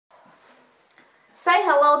Say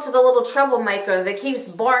hello to the little troublemaker that keeps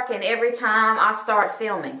barking every time I start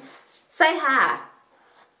filming. Say hi.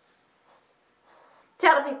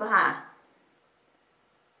 Tell the people hi.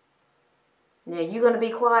 Now, you gonna be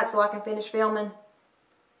quiet so I can finish filming?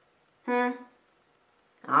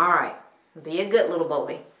 Alright. Be a good little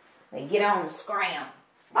boy. And get on the scram.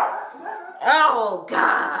 Oh,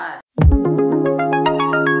 God.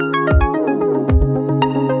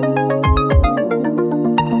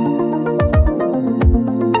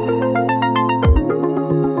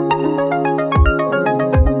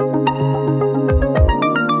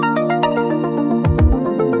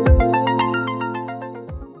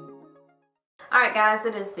 Alright guys,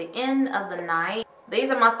 it is the end of the night. These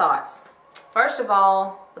are my thoughts. First of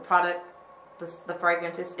all, the product, the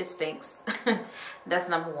fragrance, it stinks. That's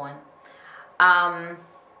number one.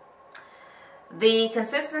 The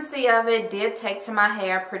consistency of it did take to my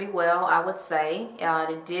hair pretty well, I would say.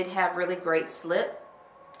 It did have really great slip.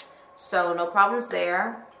 So no problems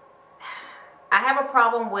there. I have a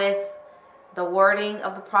problem with the wording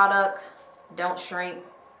of the product. Don't shrink.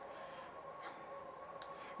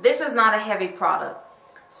 This is not a heavy product.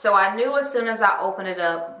 So I knew as soon as I opened it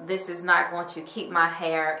up, this is not going to keep my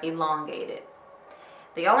hair elongated.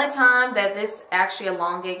 The only time that this actually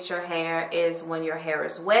elongates your hair is when your hair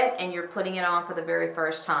is wet and you're putting it on for the very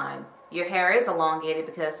first time. Your hair is elongated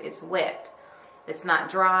because it's wet. It's not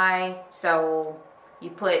dry, so you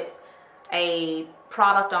put a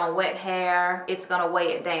product on wet hair, it's going to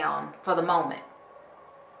weigh it down for the moment.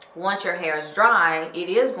 Once your hair is dry, it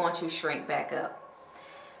is going to shrink back up.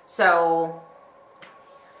 So,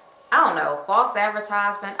 I don't know, false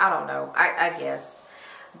advertisement, I don't know, I guess,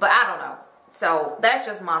 but I don't know. So, that's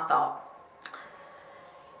just my thought.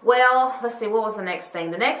 Well, let's see, what was the next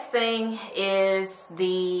thing? The next thing is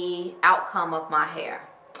the outcome of my hair.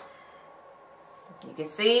 You can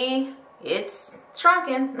see it's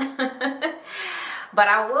shrunken. But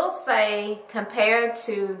I will say, compared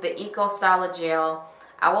to the Eco Styler Gel,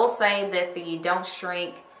 I will say that the Don't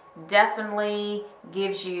Shrink definitely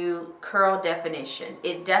gives you curl definition.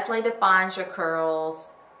 It definitely defines your curls.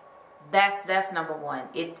 That's number one.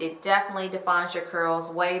 It definitely defines your curls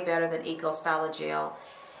way better than Eco Styler Gel,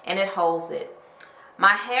 and it holds it. My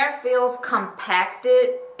hair feels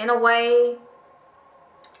compacted in a way.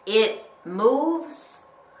 It moves.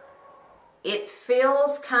 It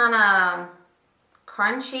feels kind of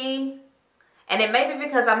crunchy. And it may be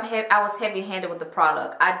because I was heavy-handed with the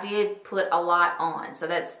product. I did put a lot on, so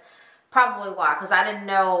that's probably why. Because I didn't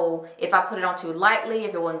know if I put it on too lightly,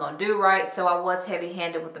 if it wasn't going to do right. So I was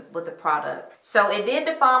heavy-handed with the product. So it did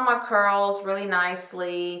define my curls really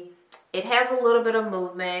nicely. It has a little bit of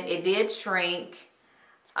movement. It did shrink.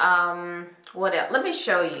 What else? Let me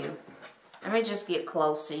show you. Let me just get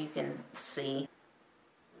close so you can see.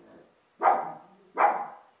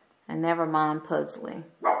 And never mind Pugsley.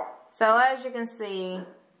 So as you can see,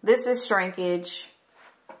 this is shrinkage.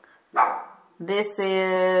 This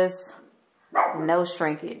is no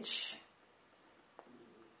shrinkage.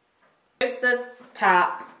 Here's the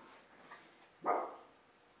top.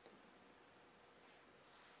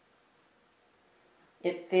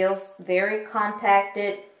 It feels very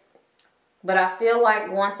compacted, but I feel like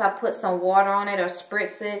once I put some water on it or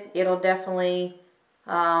spritz it, it'll definitely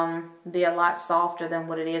be a lot softer than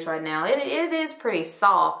what it is right now. It is pretty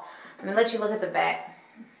soft. Let me let you look at the back.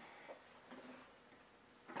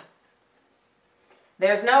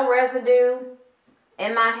 There's no residue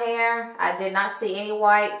in my hair. I did not see any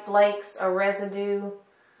white flakes or residue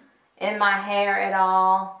in my hair at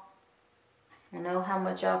all. I know how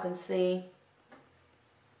much y'all can see.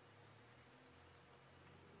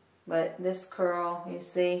 But this curl, you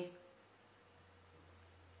see.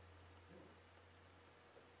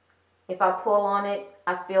 If I pull on it,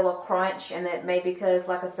 I feel a crunch, and that may be because,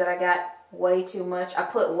 like I said, I got way too much. I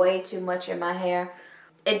put way too much in my hair.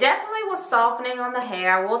 It definitely was softening on the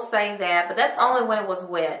hair, I will say that, but that's only when it was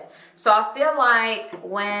wet. So I feel like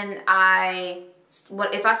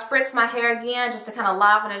if I spritz my hair again, just to kind of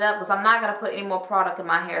liven it up, because I'm not going to put any more product in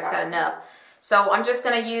my hair, it's got enough. So I'm just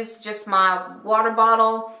going to use just my water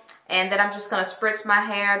bottle, and then I'm just going to spritz my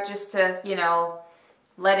hair just to, you know,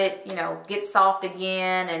 let it, you know, get soft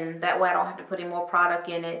again, and that way I don't have to put any more product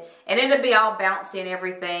in it. And it'll be all bouncy and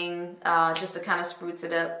everything, just to kind of spruce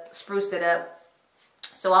it up.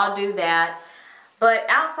 So I'll do that. But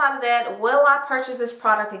outside of that, will I purchase this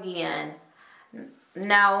product again?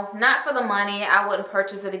 No, not for the money. I wouldn't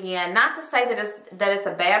purchase it again. Not to say that it's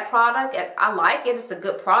a bad product. I like it. It's a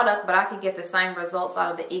good product, but I could get the same results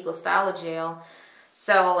out of the Eco Styler Gel.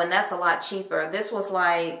 So, and that's a lot cheaper. This was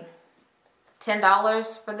like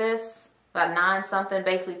 $10 for this, about $9 something,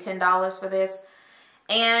 basically $10 for this.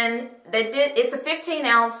 And it's a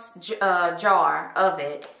 15-ounce jar of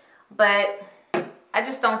it, but I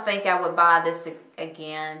just don't think I would buy this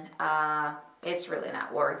again. It's really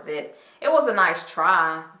not worth it. It was a nice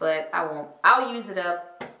try, but I'll use it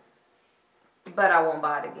up, but I won't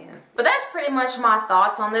buy it again. But that's pretty much my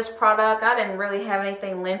thoughts on this product. I didn't really have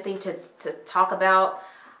anything lengthy to talk about.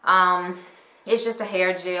 It's just a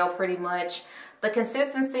hair gel pretty much. The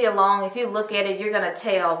consistency alone, if you look at it, you're going to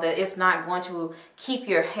tell that it's not going to keep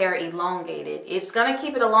your hair elongated. It's going to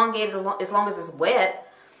keep it elongated as long as it's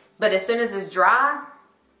wet, but as soon as it's dry,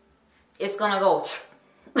 it's going to go.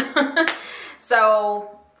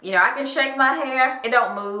 So, you know, I can shake my hair, it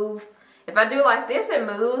don't move. If I do like this, it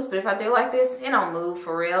moves, but if I do like this, it don't move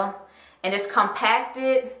for real. And it's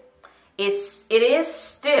compacted. It is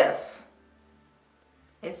stiff.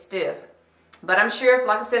 It's stiff. But I'm sure, if,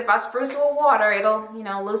 like I said, if I spruce it with water, it'll, you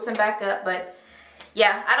know, loosen back up. But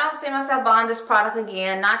yeah, I don't see myself buying this product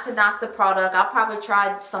again. Not to knock the product. I'll probably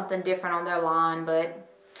try something different on their line. But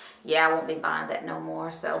yeah, I won't be buying that no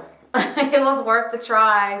more. So it was worth the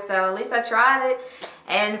try. So at least I tried it.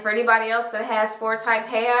 And for anybody else that has sport type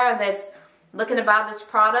hair that's looking to buy this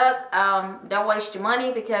product, don't waste your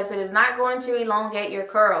money, because it is not going to elongate your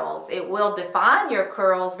curls. It will define your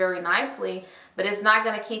curls very nicely, but it's not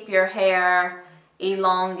going to keep your hair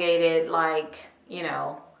elongated like, you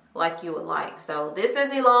know, like you would like. So this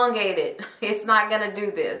is elongated. It's not going to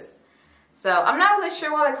do this. So I'm not really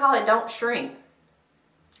sure why they call it don't shrink,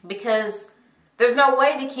 because there's no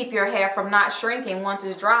way to keep your hair from not shrinking once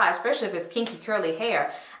it's dry, especially if it's kinky curly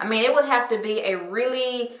hair. I mean, it would have to be a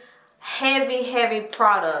really heavy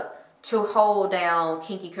product to hold down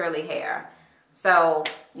kinky curly hair. So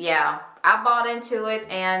yeah, I bought into it,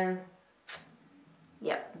 and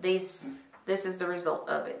yep, this is the result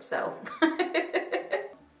of it. So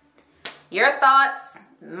your thoughts,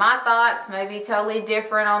 my thoughts may be totally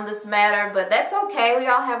different on this matter, but that's okay. We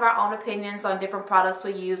all have our own opinions on different products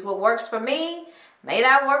we use. What works for me may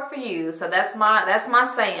not work for you. So that's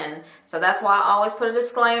my saying. So that's why I always put a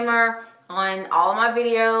disclaimer on all of my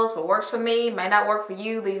videos. What works for me may not work for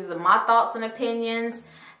you. These are my thoughts and opinions.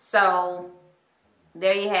 So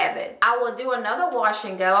there you have it. I will do another wash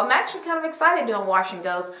and go. I'm actually kind of excited doing wash and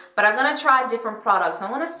goes, but I'm going to try different products.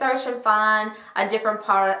 I'm going to search and find a different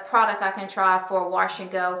product I can try for a wash and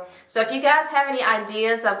go. So if you guys have any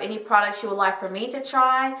ideas of any products you would like for me to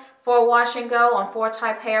try for a wash and go on 4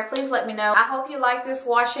 type hair, please let me know. I hope you liked this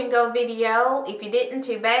wash and go video. If you didn't,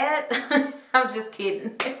 too bad. I'm just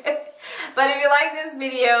kidding. But if you like this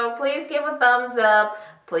video, please give a thumbs up.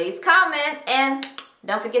 Please comment, and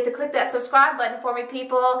don't forget to click that subscribe button for me,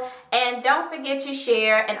 people. And don't forget to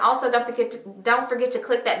share, and also don't forget to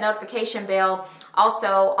click that notification bell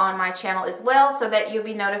also on my channel as well, so that you'll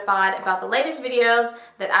be notified about the latest videos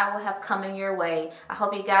that I will have coming your way. I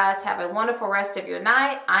hope you guys have a wonderful rest of your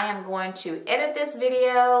night. I am going to edit this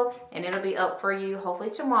video, and it'll be up for you hopefully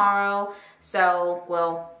tomorrow. So,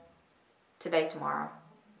 well, today, tomorrow,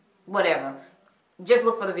 whatever. Just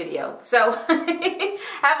look for the video. So have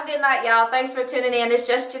a good night, y'all. Thanks for tuning in. It's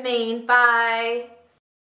just Janine. Bye.